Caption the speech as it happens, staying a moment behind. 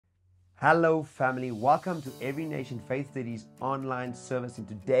Hello family, welcome to Every Nation Faith Studies online service, and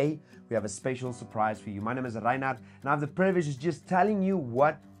today we have a special surprise for you. My name is Reinhard and I have the privilege of just telling you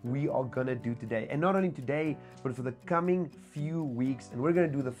what we are going to do today, and not only today but for the coming few weeks. And we're going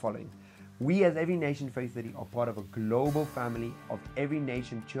to do the following. We as Every Nation Faith Study are part of a global family of Every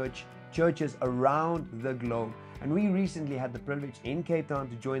Nation churches around the globe, and we recently had the privilege in Cape Town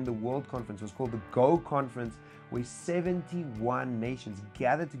to join the World Conference. It was called the Go Conference, where 71 nations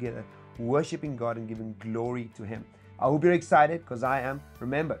gathered together worshiping God and giving glory to Him. I hope you're excited, because I am.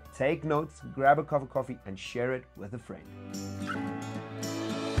 Remember, take notes, grab a cup of coffee, and share it with a friend.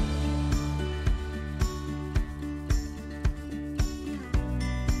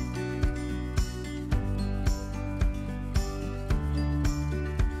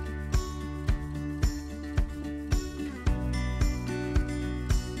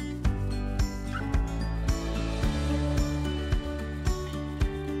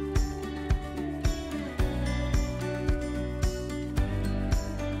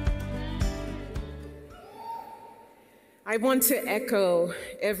 I want to echo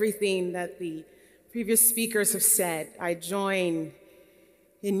everything that the previous speakers have said. I join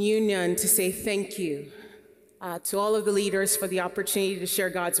in union to say thank you to all of the leaders for the opportunity to share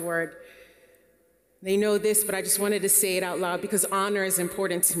God's word. They know this, but I just wanted to say it out loud because honor is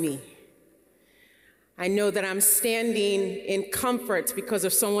important to me. I know that I'm standing in comfort because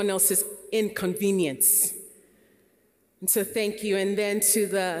of someone else's inconvenience. And so thank you. And then to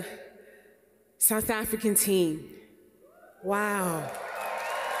the South African team. Wow.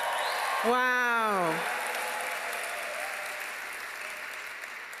 Wow.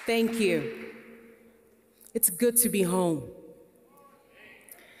 Thank you. It's good to be home.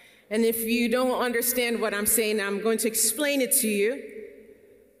 And if you don't understand what I'm saying, I'm going to explain it to you.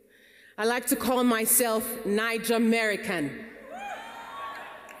 I like to call myself Niger-American.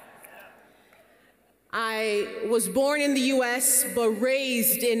 I was born in the US, but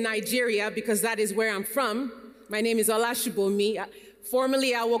raised in Nigeria because that is where I'm from. My name is Bomi,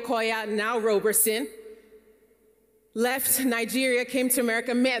 formerly Awokoya, now Roberson. Left Nigeria, came to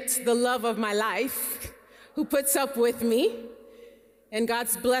America, met the love of my life, who puts up with me. And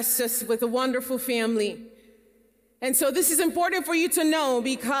God's blessed us with a wonderful family. And so this is important for you to know,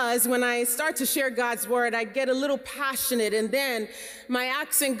 because when I start to share God's word, I get a little passionate, and then my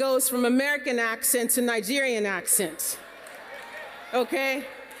accent goes from American accent to Nigerian accent. Okay?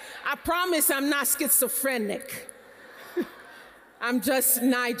 I promise I'm not schizophrenic. I'm just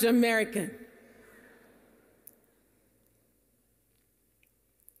Niger-American.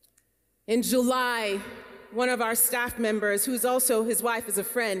 In July, one of our staff members, who's also, his wife is a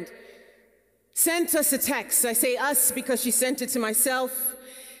friend, sent us a text. I say us because she sent it to myself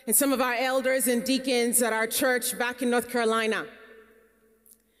and some of our elders and deacons at our church back in North Carolina.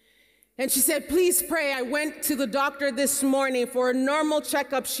 And she said, please pray. I went to the doctor this morning for a normal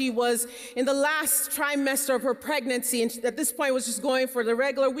checkup. She was in the last trimester of her pregnancy, and at this point was just going for the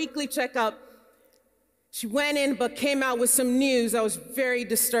regular weekly checkup. She went in, but came out with some news that was very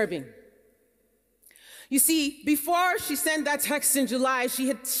disturbing. You see, before she sent that text in July, she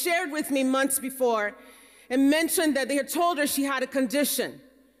had shared with me months before and mentioned that they had told her she had a condition.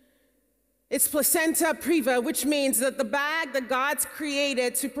 It's placenta previa, which means that the bag that God's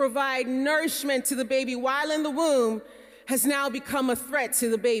created to provide nourishment to the baby while in the womb has now become a threat to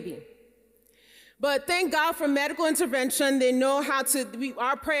the baby. But thank God for medical intervention. They know how to,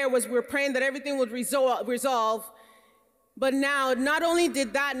 our prayer was, we were praying that everything would resolve. But now, not only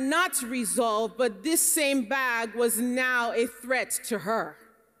did that not resolve, but this same bag was now a threat to her.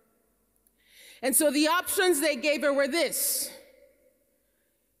 And so the options they gave her were this.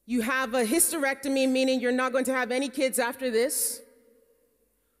 You have a hysterectomy, meaning you're not going to have any kids after this,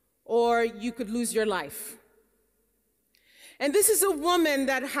 or you could lose your life. And this is a woman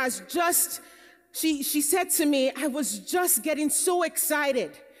that has just, she said to me, I was just getting so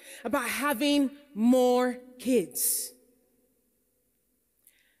excited about having more kids.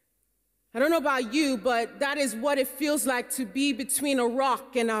 I don't know about you, but that is what it feels like to be between a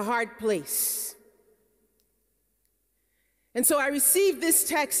rock and a hard place. And so I received this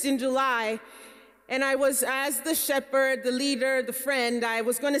text in July, and I was, as the shepherd, the leader, the friend, I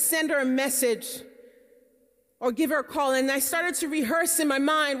was going to send her a message or give her a call, and I started to rehearse in my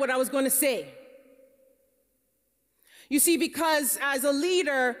mind what I was going to say. You see, because as a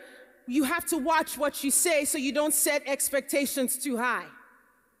leader, you have to watch what you say so you don't set expectations too high.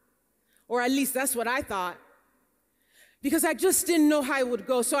 Or at least that's what I thought. Because I just didn't know how it would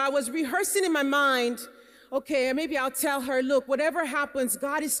go. So I was rehearsing in my mind okay, maybe I'll tell her, look, whatever happens,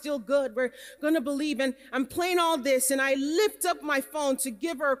 God is still good. We're going to believe. And I'm playing all this, and I lift up my phone to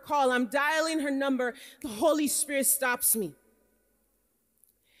give her a call. I'm dialing her number. The Holy Spirit stops me.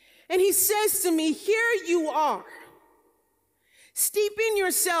 And he says to me, here you are, steeping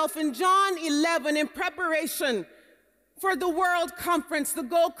yourself in John 11 in preparation for the World Conference, the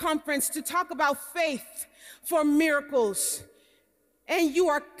Gold Conference, to talk about faith for miracles. And you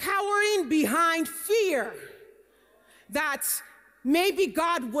are cowering behind fear that maybe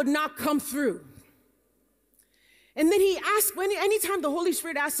God would not come through. And then he asked, anytime the Holy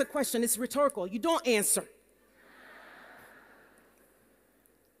Spirit asks a question, it's rhetorical. You don't answer.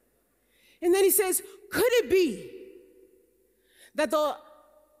 And then he says, could it be that the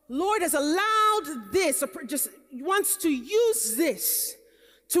Lord has allowed this, or just wants to use this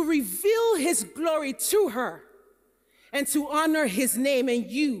to reveal his glory to her and to honor his name,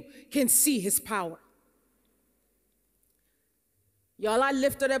 and you can see his power? Y'all, I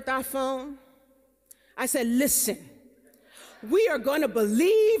lifted up that phone. I said, listen, we are going to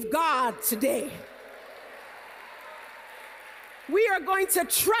believe God today. We are going to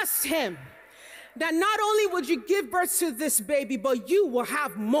trust him that not only would you give birth to this baby, but you will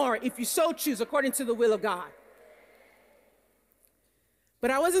have more if you so choose, according to the will of God.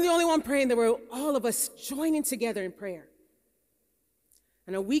 But I wasn't the only one praying. There were all of us joining together in prayer.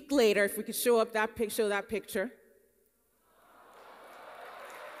 And a week later, if we could show that picture.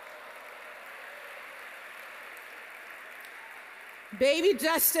 Baby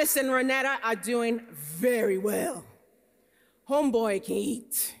Justice and Renetta are doing very well. Homeboy can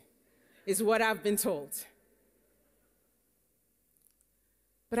eat, is what I've been told.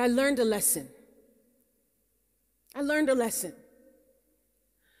 But I learned a lesson.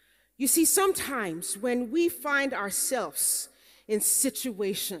 You see, sometimes when we find ourselves in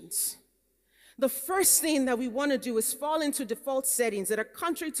situations, the first thing that we want to do is fall into default settings that are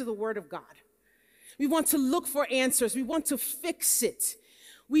contrary to the Word of God. We want to look for answers. We want to fix it.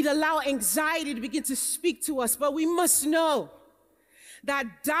 We'd allow anxiety to begin to speak to us, but we must know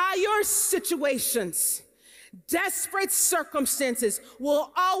that dire situations, desperate circumstances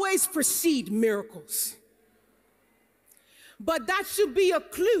will always precede miracles. But that should be a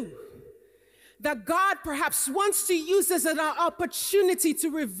clue that God perhaps wants to use as an opportunity to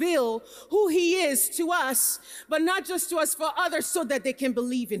reveal who he is to us, but not just to us, for others, so that they can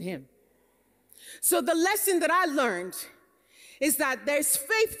believe in him. So the lesson that I learned is that there's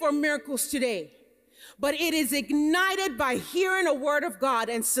faith for miracles today, but it is ignited by hearing a word of God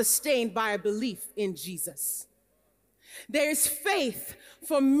and sustained by a belief in Jesus. There's faith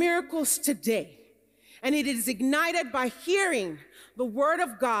for miracles today, and it is ignited by hearing the word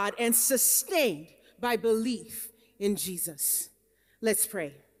of God and sustained by belief in Jesus. Let's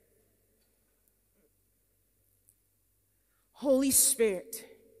pray. Holy Spirit,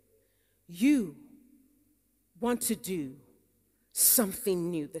 you want to do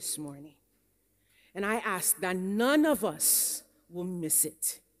something new this morning. And I ask that none of us will miss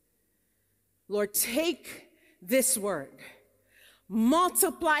it. Lord, take this word,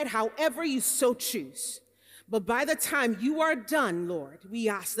 multiply it however you so choose. But by the time you are done, Lord, we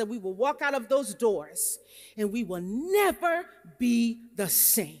ask that we will walk out of those doors and we will never be the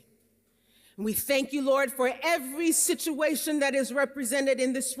same. And we thank you, Lord, for every situation that is represented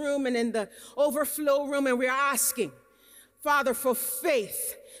in this room and in the overflow room. And we're asking, Father, for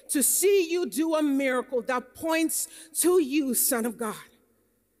faith to see you do a miracle that points to you, Son of God,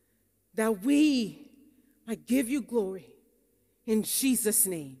 that we might give you glory. In Jesus'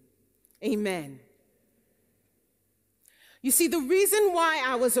 name, amen. You see, the reason why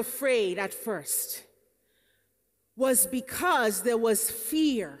I was afraid at first was because there was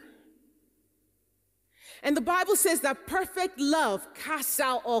fear. And the Bible says that perfect love casts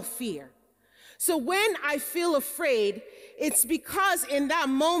out all fear. So when I feel afraid, it's because in that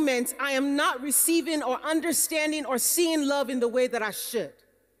moment I am not receiving or understanding or seeing love in the way that I should.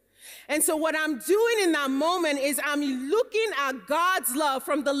 And so what I'm doing in that moment is I'm looking at God's love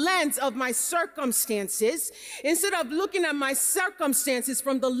from the lens of my circumstances instead of looking at my circumstances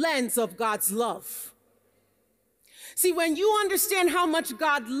from the lens of God's love. See, when you understand how much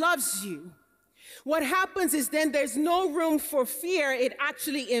God loves you, what happens is then there's no room for fear. It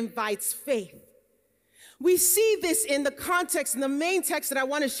actually invites faith. We see this in the context, in the main text that I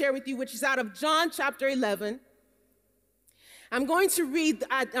want to share with you, which is out of John chapter 11. I'm going to read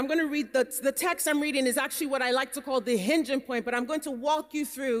the text I'm reading is actually what I like to call the hinging point, but I'm going to walk you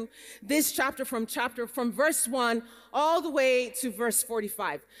through this chapter from verse 1 all the way to verse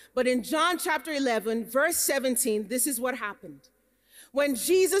 45. But in John chapter 11, verse 17, this is what happened. When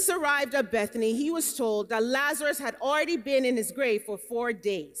Jesus arrived at Bethany, he was told that Lazarus had already been in his grave for 4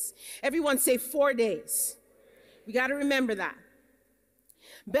 days. Everyone say 4 days. We got to remember that.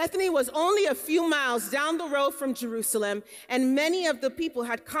 Bethany was only a few miles down the road from Jerusalem, and many of the people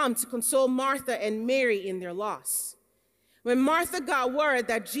had come to console Martha and Mary in their loss. When Martha got word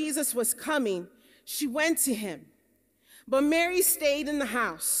that Jesus was coming, she went to him. But Mary stayed in the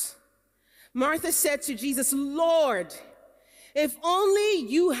house. Martha said to Jesus, "Lord, if only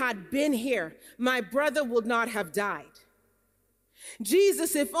you had been here, my brother would not have died."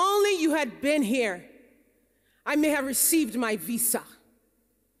 Jesus, if only you had been here, I may have received my visa.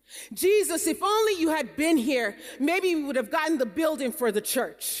 Jesus, if only you had been here, maybe we would have gotten the building for the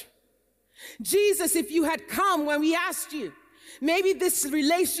church. Jesus, if you had come when we asked you, maybe this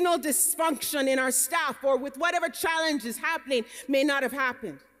relational dysfunction in our staff or with whatever challenge is happening may not have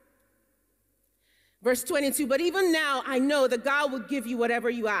happened. Verse 22, but even now I know that God will give you whatever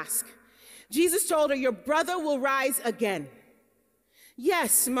you ask. Jesus told her, your brother will rise again.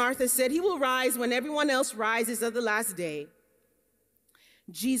 Yes, Martha said, he will rise when everyone else rises at the last day.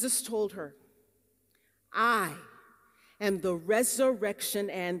 Jesus told her, I am the resurrection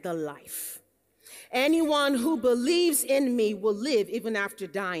and the life. Anyone who believes in me will live even after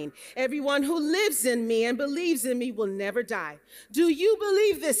dying. Everyone who lives in me and believes in me will never die. Do you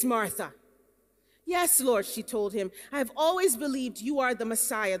believe this, Martha? Yes, Lord, she told him. I have always believed you are the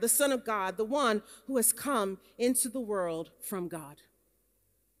Messiah, the Son of God, the one who has come into the world from God.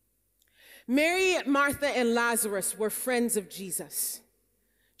 Mary, Martha, and Lazarus were friends of Jesus.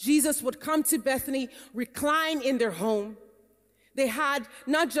 Jesus would come to Bethany, recline in their home. They had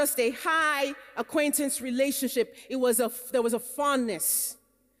not just a high acquaintance relationship, there was a fondness.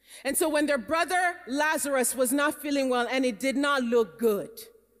 And so when their brother Lazarus was not feeling well, and it did not look good,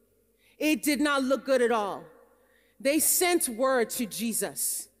 it did not look good at all, they sent word to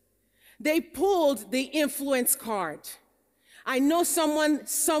Jesus. They pulled the influence card. I know someone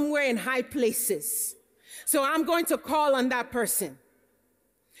somewhere in high places, so I'm going to call on that person.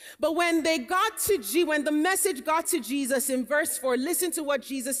 But when the message got to Jesus in verse 4, listen to what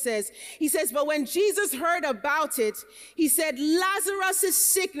Jesus says. He says, but when Jesus heard about it, he said, Lazarus'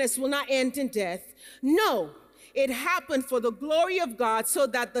 sickness will not end in death. No, it happened for the glory of God, so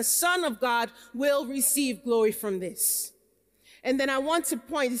that the Son of God will receive glory from this. And then I want to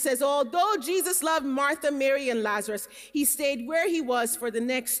point, he says, although Jesus loved Martha, Mary, and Lazarus, he stayed where he was for the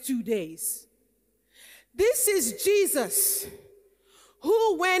next 2 days. This is Jesus,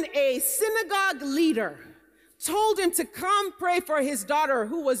 who, when a synagogue leader told him to come pray for his daughter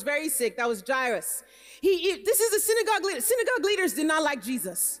who was very sick, that was Jairus. This is a synagogue leader. Synagogue leaders did not like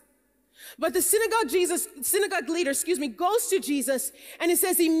Jesus. But the synagogue leader, goes to Jesus, and it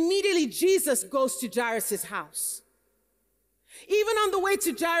says immediately Jesus goes to Jairus' house. Even on the way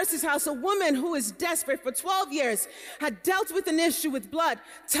to Jairus' house, a woman who is desperate for 12 years, had dealt with an issue with blood,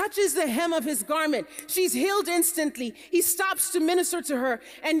 touches the hem of his garment. She's healed instantly. He stops to minister to her,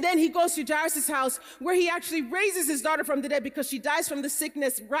 and then he goes to Jairus' house, where he actually raises his daughter from the dead, because she dies from the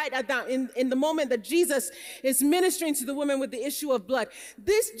sickness right at that, in the moment that Jesus is ministering to the woman with the issue of blood.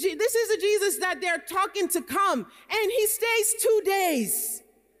 This is the Jesus that they're talking to come, and he stays 2 days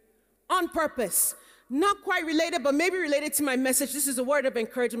on purpose. Not quite related, but maybe related to my message. This is a word of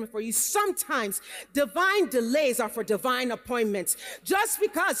encouragement for you. Sometimes divine delays are for divine appointments. Just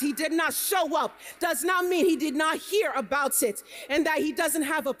because he did not show up does not mean he did not hear about it and that he doesn't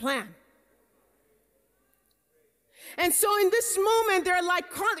have a plan. And so in this moment, they're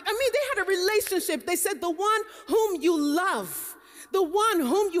like, they had a relationship. They said, the one whom you love, the one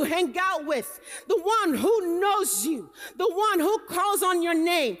whom you hang out with, the one who knows you, the one who calls on your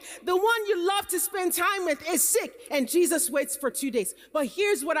name, the one you love to spend time with is sick, and Jesus waits for 2 days. But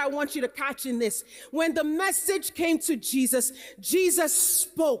here's what I want you to catch in this. When the message came to Jesus, Jesus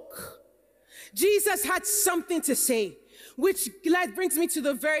spoke. Jesus had something to say, which brings me to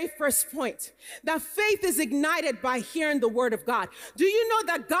the very first point, that faith is ignited by hearing the word of God. Do you know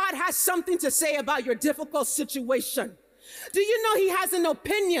that God has something to say about your difficult situation? Do you know he has an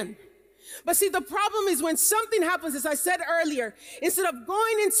opinion? But see, the problem is when something happens, as I said earlier, instead of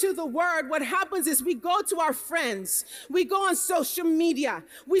going into the word, what happens is we go to our friends, we go on social media,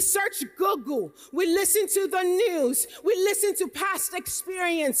 we search Google, we listen to the news, we listen to past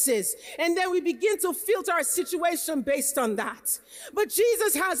experiences, and then we begin to filter our situation based on that. But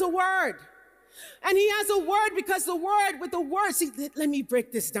Jesus has a word. And he has a word because let me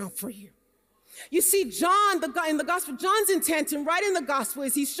break this down for you. You see, John, the guy in the gospel, John's intent in writing the gospel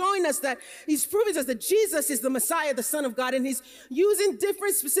is he's showing us that, he's proving to us that Jesus is the Messiah, the Son of God, and he's using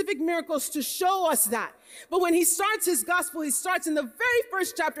different specific miracles to show us that. But when he starts his gospel, he starts in the very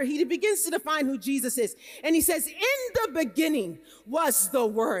first chapter, he begins to define who Jesus is. And he says, in the beginning was the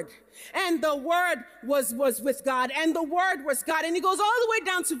Word. And the Word was with God, and the Word was God. And he goes all the way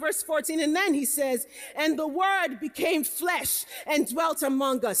down to verse 14, and then he says, and the Word became flesh and dwelt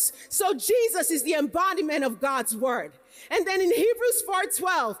among us. So Jesus is the embodiment of God's Word. And then in Hebrews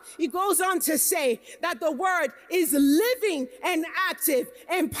 4:12, he goes on to say that the Word is living and active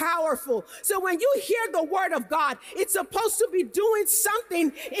and powerful. So when you hear the Word of God, it's supposed to be doing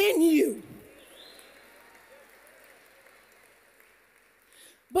something in you.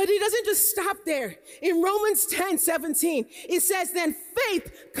 But he doesn't just stop there. In Romans 10:17, it says, then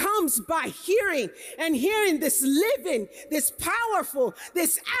faith comes by hearing, and hearing this living, this powerful,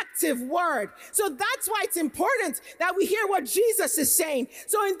 this active word. So that's why it's important that we hear what Jesus is saying.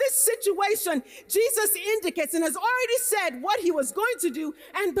 So in this situation, Jesus indicates and has already said what he was going to do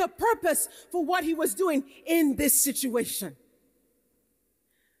and the purpose for what he was doing in this situation.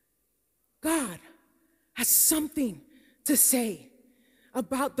 God has something to say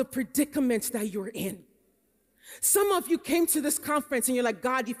about the predicament that you're in. Some of you came to this conference and you're like,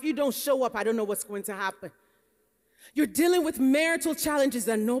 God, if you don't show up, I don't know what's going to happen. You're dealing with marital challenges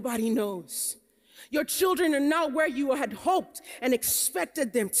that nobody knows. Your children are not where you had hoped and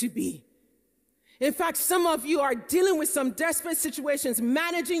expected them to be. In fact, some of you are dealing with some desperate situations,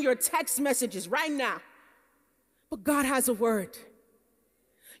 managing your text messages right now. But God has a word.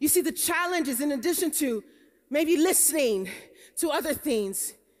 You see, the challenge is, in addition to maybe listening to other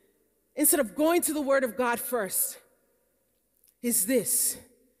things, instead of going to the Word of God first, is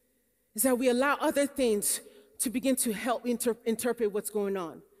that we allow other things to begin to help interpret what's going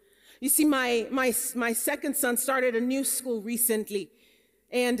on. You see, my second son started a new school recently,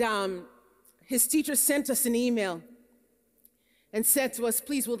 and his teacher sent us an email and said to us,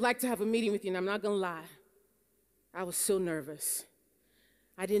 please, we'd like to have a meeting with you. And I'm not going to lie, I was so nervous.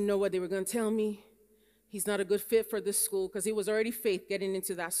 I didn't know what they were going to tell me. He's not a good fit for this school, because he was already faith getting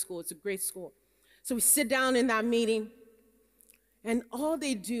into that school. It's a great school. So we sit down in that meeting, and all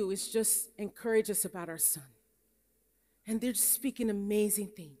they do is just encourage us about our son. And they're just speaking amazing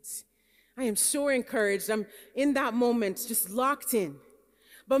things. I am so encouraged. I'm in that moment, just locked in.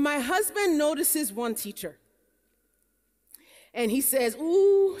 But my husband notices one teacher, and he says,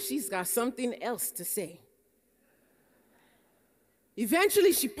 ooh, she's got something else to say.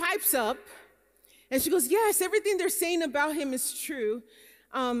 Eventually, she pipes up, and she goes, yes, everything they're saying about him is true.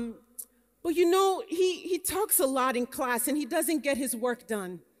 But you know, he talks a lot in class, and he doesn't get his work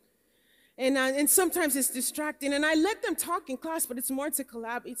done. And sometimes it's distracting. And I let them talk in class, but it's more to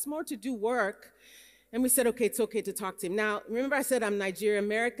it's more to do work. And we said, okay, it's okay to talk to him. Now, remember I said I'm Nigerian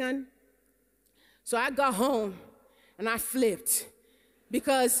American? So I got home, and I flipped.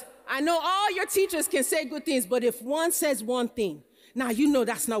 Because I know all your teachers can say good things, but if one says one thing, now you know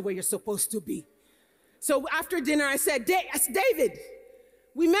that's not where you're supposed to be. So after dinner, I said, David,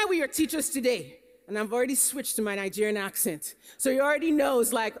 we met with your teachers today. And I've already switched to my Nigerian accent. So he already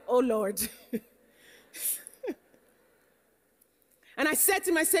knows, like, oh, Lord. And I said to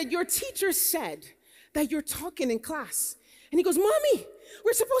him, I said, your teacher said that you're talking in class. And he goes, Mommy,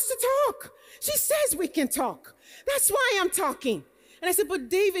 we're supposed to talk. She says we can talk. That's why I'm talking. And I said, but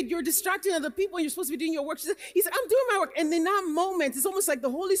David, you're distracting other people and you're supposed to be doing your work. He said, I'm doing my work. And in that moment, it's almost like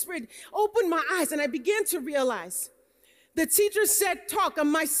the Holy Spirit opened my eyes, and I began to realize the teacher said talk,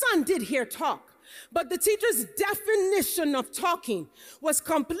 and my son did hear talk. But the teacher's definition of talking was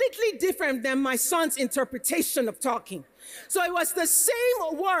completely different than my son's interpretation of talking. So it was the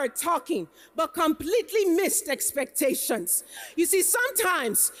same word, talking, but completely missed expectations. You see,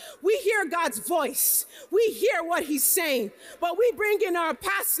 sometimes we hear God's voice. We hear what he's saying, but we bring in our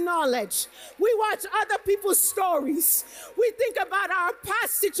past knowledge. We watch other people's stories. We think about our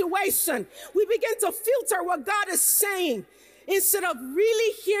past situation. We begin to filter what God is saying instead of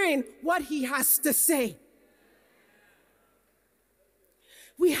really hearing what he has to say.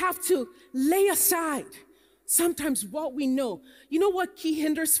 We have to lay aside sometimes what we know. You know what key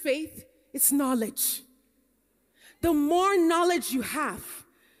hinders faith? It's knowledge. The more knowledge you have,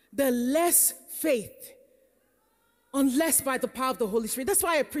 the less faith, unless by the power of the Holy Spirit. That's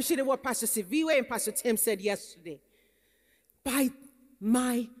why I appreciated what Pastor Siviwe and Pastor Tim said yesterday. By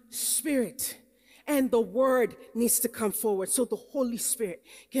my Spirit. And the word needs to come forward so the Holy Spirit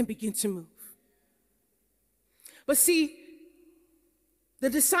can begin to move. But see, The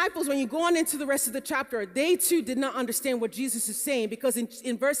disciples, when you go on into the rest of the chapter, they too did not understand what Jesus is saying, because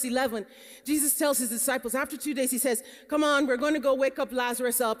in verse 11, Jesus tells his disciples, after 2 days, he says, come on, we're going to go wake up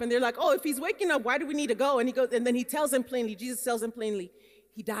Lazarus up. And they're like, oh, if he's waking up, why do we need to go? And he goes, and then he tells them plainly, Jesus tells them plainly,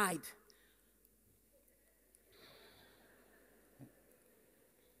 he died.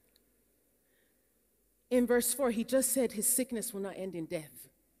 In verse 4, he just said his sickness will not end in death.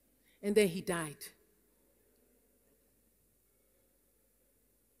 And then he died.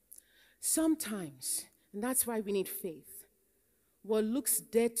 Sometimes, and that's why we need faith, what looks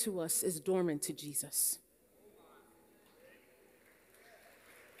dead to us is dormant to Jesus.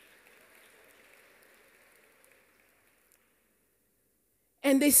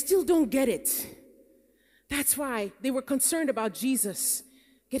 And they still don't get it. That's why they were concerned about Jesus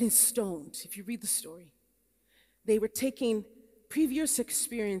getting stoned, if you read the story. They were taking previous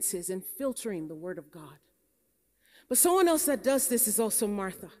experiences and filtering the word of God. But someone else that does this is also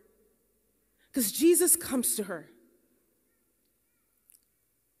Martha. Because Jesus comes to her.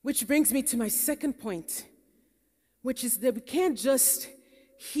 Which brings me to my second point, which is that we can't just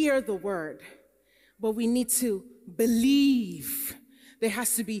hear the word, but we need to believe. There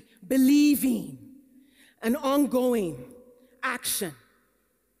has to be believing, an ongoing action.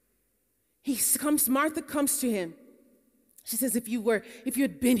 Martha comes to him. She says, if you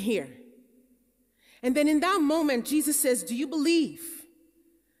had been here. And then in that moment, Jesus says, do you believe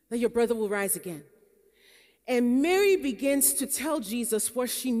that your brother will rise again? And Mary begins to tell Jesus what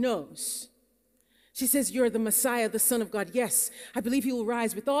she knows. She says, you're the Messiah, the Son of God. Yes, I believe he will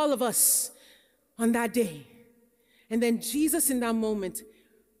rise with all of us on that day. And then Jesus in that moment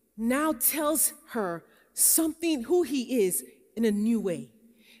now tells her something, who he is, in a new way.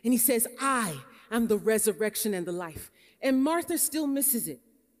 And he says, I am the resurrection and the life. And Martha still misses it.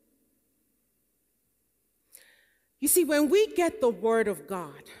 You see, when we get the word of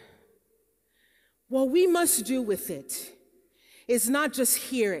God, what we must do with it is not just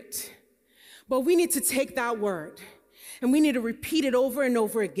hear it, but we need to take that word and we need to repeat it over and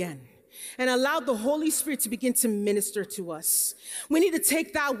over again and allow the Holy Spirit to begin to minister to us. We need to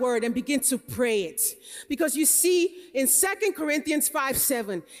take that word and begin to pray it. Because you see, in 2 Corinthians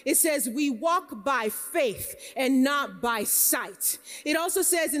 5:7, it says, we walk by faith and not by sight. It also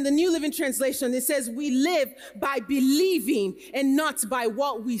says in the New Living Translation, it says, we live by believing and not by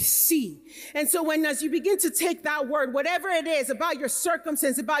what we see. And so as you begin to take that word, whatever it is about your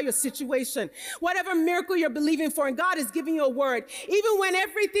circumstance, about your situation, whatever miracle you're believing for, and God is giving you a word, even when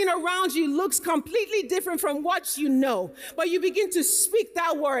everything around you looks completely different from what you know, but you begin to speak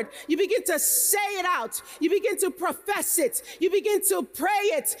that word, you begin to say it out, you begin to profess it, you begin to pray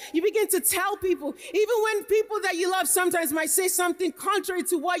it, you begin to tell people, even when people that you love sometimes might say something contrary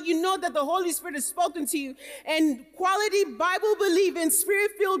to what you know that the Holy Spirit has spoken to you, and quality Bible believing,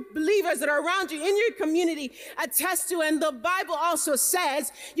 spirit-filled believers that are around you in your community attest to, and the Bible also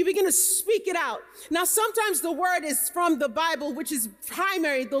says, you begin to speak it out. Now, sometimes the word is from the Bible, which is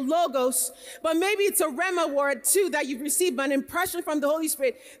primary, the logos, but maybe it's a rhema word too that you've received, an impression from the Holy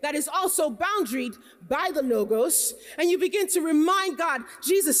Spirit that is also boundaried by the logos, and you begin to remind God,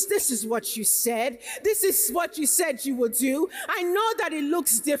 Jesus, this is what you said. This is what you said you would do. I know that it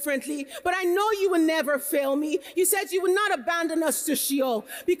looks differently, but I know you will never fail me. You said you would not abandon us to Sheol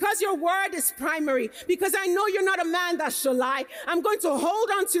because your word is primary, because I know you're not a man that shall lie. I'm going to hold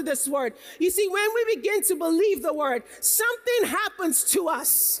on to this word. You see, when we begin to believe the word, something happens to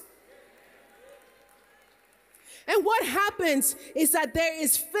us. And what happens is that there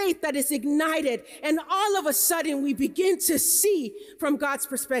is faith that is ignited, and all of a sudden we begin to see from God's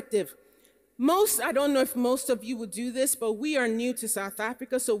perspective. I don't know if most of you would do this, but we are new to South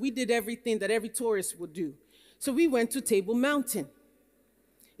Africa, so we did everything that every tourist would do. So we went to Table Mountain.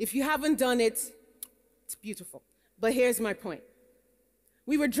 If you haven't done it, it's beautiful. But here's my point.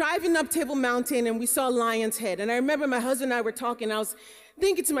 We were driving up Table Mountain and we saw Lion's Head. And I remember my husband and I were talking. I was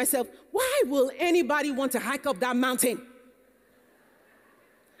thinking to myself, why will anybody want to hike up that mountain?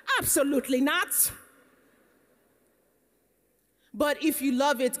 Absolutely not. But if you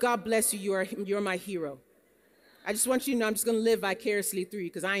love it, God bless you. You're my hero. I just want you to know I'm just going to live vicariously through you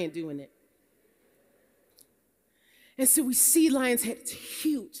because I ain't doing it. And so we see Lion's Head. It's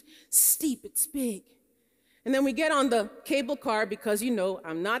huge, steep, it's big. And then we get on the cable car because, you know,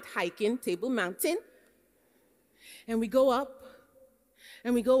 I'm not hiking Table Mountain. And we go up,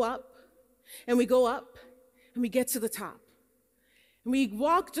 and we go up, and we go up, and we get to the top. And we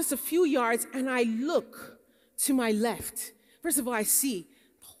walk just a few yards, and I look to my left. First of all, I see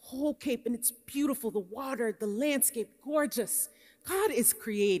the whole Cape, and it's beautiful. The water, the landscape, gorgeous. God is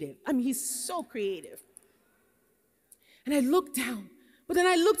creative. I mean, he's so creative. And I look down, But then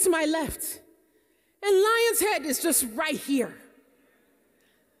I look to my left, and Lion's Head is just right here.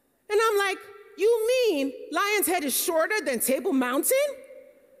 And I'm like, you mean Lion's Head is shorter than Table Mountain?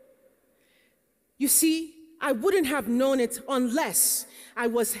 You see, I wouldn't have known it unless I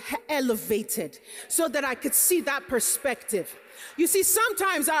was elevated so that I could see that perspective. You see,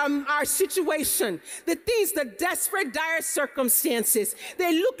 sometimes our situation, the things, the desperate, dire circumstances,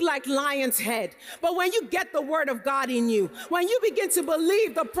 they look like Lion's Head. But when you get the word of God in you, when you begin to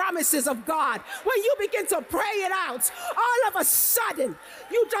believe the promises of God, when you begin to pray it out, all of a sudden,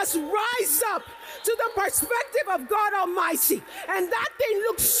 you just rise up to the perspective of God Almighty. And that thing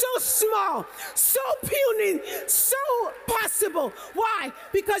looks so small, so puny, so possible. Why?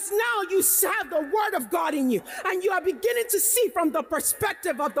 Because now you have the word of God in you, and you are beginning to see from the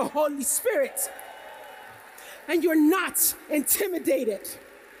perspective of the Holy Spirit. And you're not intimidated.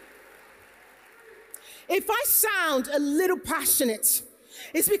 If I sound a little passionate,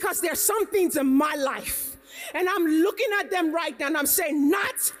 it's because there's some things in my life, and I'm looking at them right now, and I'm saying,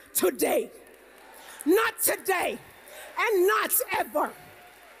 not today. Not today, and not ever.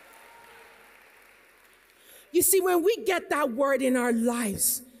 You see, when we get that word in our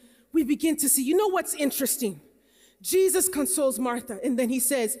lives, we begin to see, you know what's interesting? Jesus consoles Martha, and then he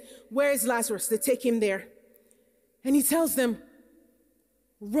says, where is Lazarus? They take him there. And he tells them,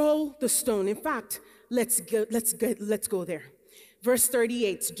 roll the stone. In fact, let's go there. Verse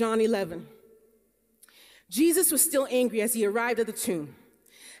 38, John 11. Jesus was still angry as he arrived at the tomb.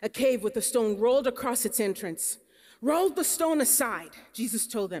 A cave with a stone rolled across its entrance. Roll the stone aside, Jesus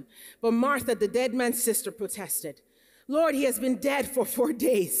told them. But Martha, the dead man's sister, protested. Lord, he has been dead for 4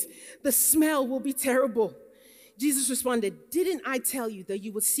 days. The smell will be terrible. Jesus responded, didn't I tell you that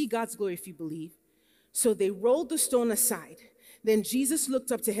you would see God's glory if you believe? So they rolled the stone aside. Then Jesus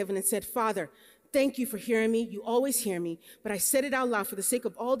looked up to heaven and said, Father, thank you for hearing me. You always hear me. But I said it out loud for the sake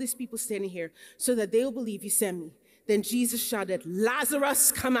of all these people standing here so that they will believe you sent me. Then Jesus shouted,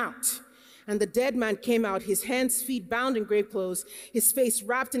 Lazarus, come out. And the dead man came out, his hands, feet bound in grave clothes, his face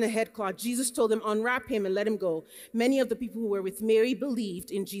wrapped in a headcloth. Jesus told them, unwrap him and let him go. Many of the people who were with Mary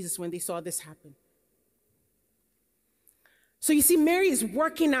believed in Jesus when they saw this happen. So you see, Mary is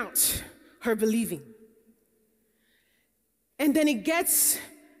working out her believing. And then it gets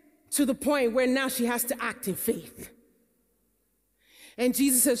to the point where now she has to act in faith. And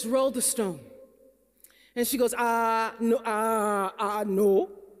Jesus says, roll the stone. And she goes, no.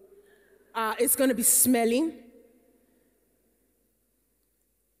 It's going to be smelling.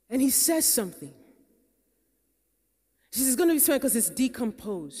 And he says something. She says, it's going to be smelling because it's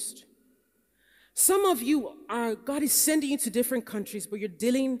decomposed. Some of you God is sending you to different countries, but you're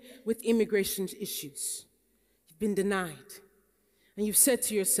dealing with immigration issues. You've been denied. And you've said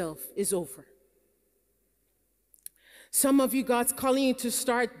to yourself, it's over. Some of you, God's calling you to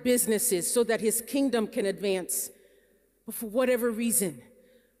start businesses so that his kingdom can advance. But for whatever reason,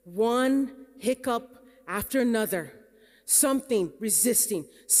 one hiccup after another, something resisting,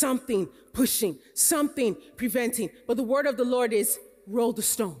 something pushing, something preventing. But the word of the Lord is, roll the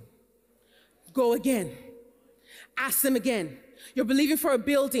stone. Go again. Ask them again. You're believing for a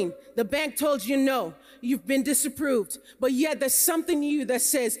building. The bank told you no. You've been disapproved. But yet there's something in you that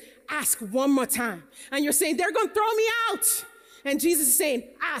says, ask one more time. And you're saying, they're going to throw me out. And Jesus is saying,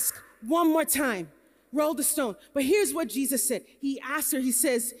 ask one more time. Roll the stone. But here's what Jesus said. He asked her, he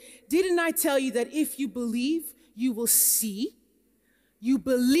says, didn't I tell you that if you believe, you will see? You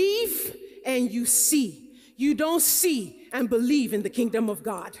believe and you see. You don't see and believe in the kingdom of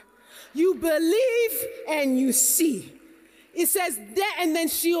God. You believe and you see. It says, and then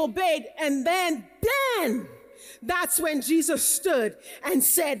she obeyed, and then that's when Jesus stood and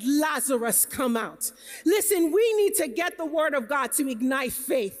said, Lazarus, come out. Listen, we need to get the word of God to ignite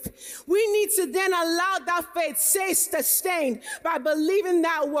faith. We need to then allow that faith stay sustained by believing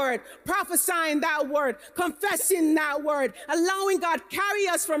that word, prophesying that word, confessing that word, allowing God carry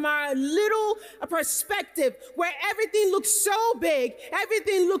us from our little perspective where everything looks so big,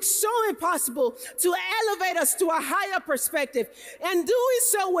 everything looks so impossible, to elevate us to a higher perspective. And doing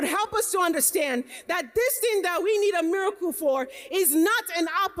so would help us to understand that this thing that we need a miracle for is not an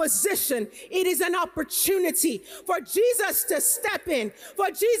opposition. It is an opportunity for Jesus to step in, for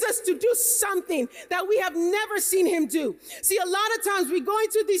Jesus to do something that we have never seen him do. See, a lot of times we go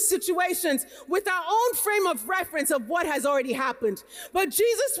into these situations with our own frame of reference of what has already happened. But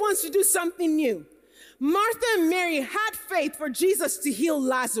Jesus wants to do something new. Martha and Mary had faith for Jesus to heal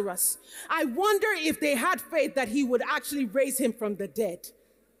Lazarus. I wonder if they had faith that he would actually raise him from the dead.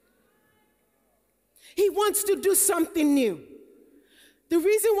 He wants to do something new. The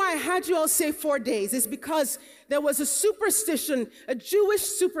reason why I had you all say 4 days is because there was a superstition, a Jewish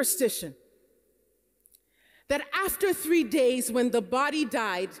superstition, that after 3 days, when the body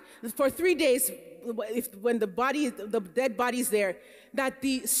died, for 3 days, when the dead body is there, that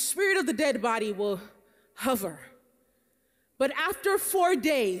the spirit of the dead body will hover. But after 4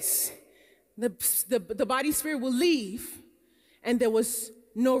 days, the body spirit will leave, and there was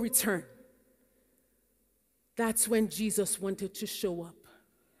no return. That's when Jesus wanted to show up,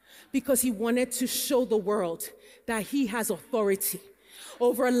 because he wanted to show the world that he has authority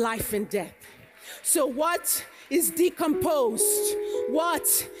over life and death. So what is decomposed, what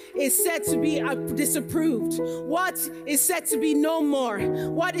is said to be disapproved, what is said to be no more,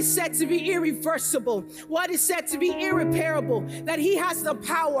 what is said to be irreversible, what is said to be irreparable, that he has the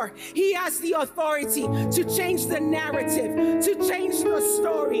power, he has the authority to change the narrative, to change the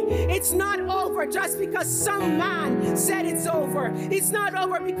story. It's not over just because some man said it's over. It's not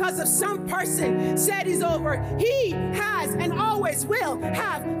over because of some person said it's over. He has and always will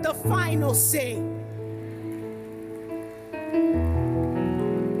have the final say.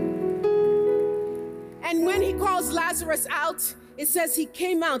 And when he calls Lazarus out, it says he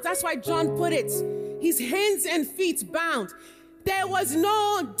came out. That's why John put it, his hands and feet bound. There was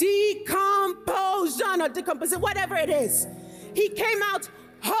no decomposition or decomposition, whatever it is. He came out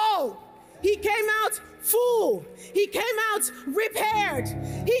whole. He came out full. He came out repaired.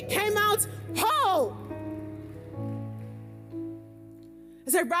 He came out whole.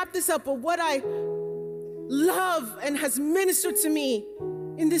 As I wrap this up, but what I love and has ministered to me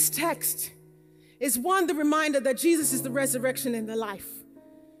in this text is, one, the reminder that Jesus is the resurrection and the life.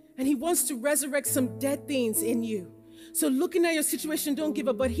 And he wants to resurrect some dead things in you. So looking at your situation, don't give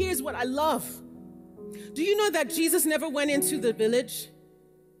up. But here's what I love. Do you know that Jesus never went into the village?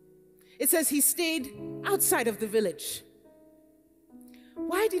 It says he stayed outside of the village.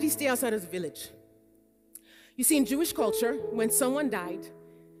 Why did he stay outside of the village? You see, in Jewish culture, when someone died,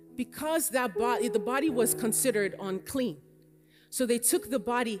 because the body was considered unclean, so they took the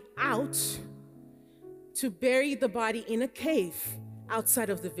body out to bury the body in a cave outside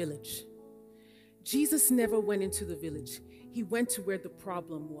of the village. Jesus never went into the village. He went to where the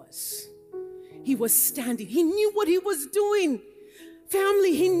problem was. He was standing. He knew what he was doing.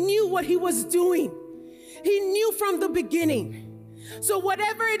 Family, he knew what he was doing. He knew from the beginning. So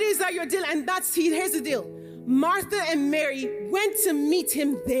whatever it is that you're dealing, and here's the deal. Martha and Mary went to meet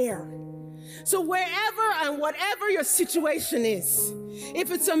him there. So wherever and whatever your situation is,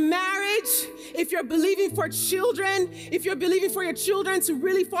 if it's a marriage, if you're believing for children, if you're believing for your children to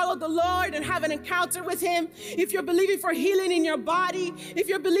really follow the Lord and have an encounter with him, if you're believing for healing in your body, if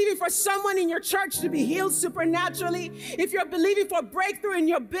you're believing for someone in your church to be healed supernaturally, if you're believing for breakthrough in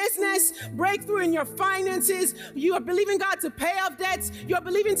your business, breakthrough in your finances, you are believing God to pay off debts, you're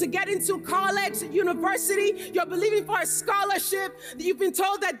believing to get into college, university, you're believing for a scholarship, you've been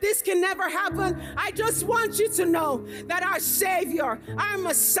told that this can never happen, I just want you to know that our Savior, our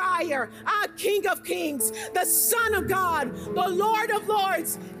Messiah, our King of Kings, the Son of God, the Lord of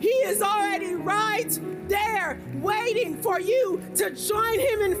Lords, he is already right there waiting for you to join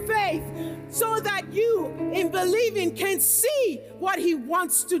him in faith so that you, in believing, can see what he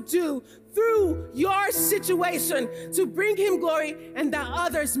wants to do through your situation to bring him glory and that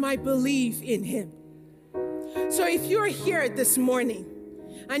others might believe in him. So if you're here this morning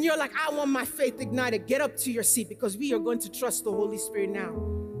and you're like, I want my faith ignited, get up to your seat because we are going to trust the Holy Spirit now.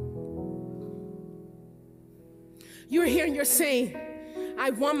 You're here and you're saying,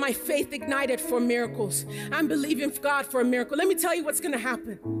 I want my faith ignited for miracles. I'm believing God for a miracle. Let me tell you what's going to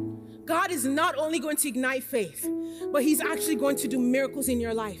happen. God is not only going to ignite faith, but he's actually going to do miracles in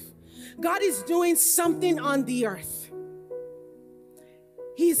your life. God is doing something on the earth.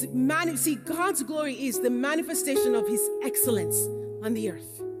 See, God's glory is the manifestation of his excellence on the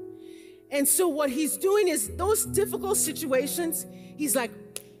earth. And so what he's doing is those difficult situations, he's like,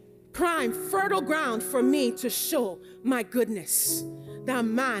 prime, fertile ground for me to show my goodness, that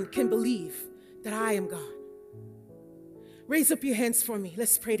man can believe that I am God. Raise up your hands for me.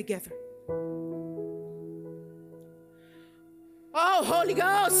 Let's pray together. Oh, Holy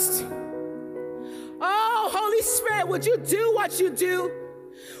Ghost. Oh, Holy Spirit, would you do what you do?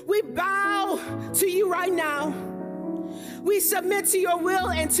 We bow to you right now. We submit to your will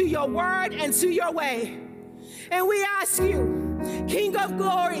and to your word and to your way. And we ask you, King of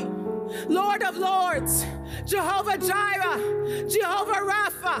glory, Lord of lords, Jehovah Jireh, Jehovah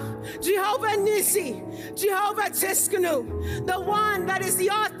Rapha, Jehovah Nissi, Jehovah Tiskanu, the one that is the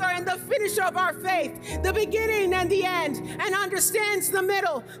author and the finisher of our faith, the beginning and the end, and understands the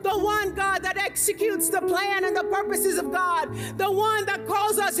middle, the one, God, that executes the plan and the purposes of God, the one that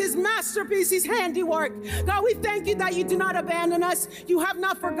calls us his masterpiece, his handiwork. God, we thank you that you do not abandon us. You have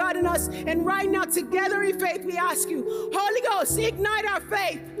not forgotten us. And right now, together in faith, we ask you, Holy Ghost, ignite our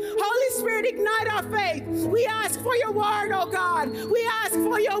faith. Holy Spirit, ignite our faith. We ask for your word, oh God. We ask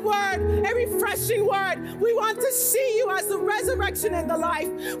for your word, a refreshing word. We want to see you as the resurrection and the life.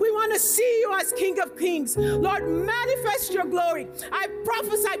 We want to see you as King of Kings. Lord, manifest your glory. I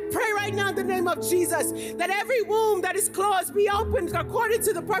prophesy, pray right now in the name of Jesus, that every womb that is closed be opened according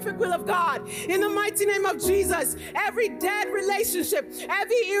to the perfect will of God. In the mighty name of Jesus, every dead relationship,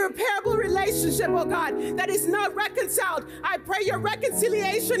 every irreparable relationship, oh God, that is not reconciled, I pray your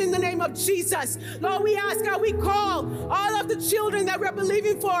reconciliation in the name of Jesus. Lord, we ask, God, we call all of the children that we're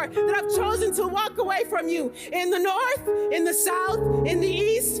believing for that have chosen to walk away from you in the north, in the south, in the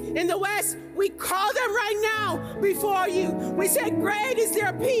east, in the west. We call them right now before you. We say, great is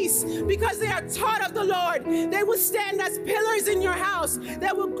their peace because they are taught of the Lord. They will stand as pillars in your house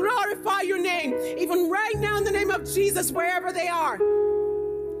that will glorify your name, even right now in the name of Jesus, wherever they are.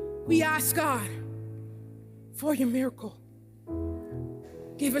 We ask, God, for your miracle.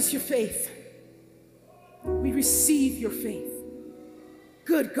 Give us your faith. We receive your faith.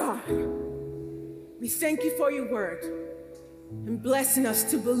 Good God, we thank you for your word and blessing us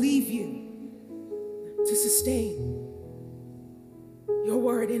to believe you, to sustain your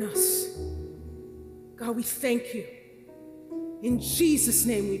word in us. God, we thank you. In Jesus'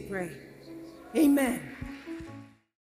 name we pray. Amen.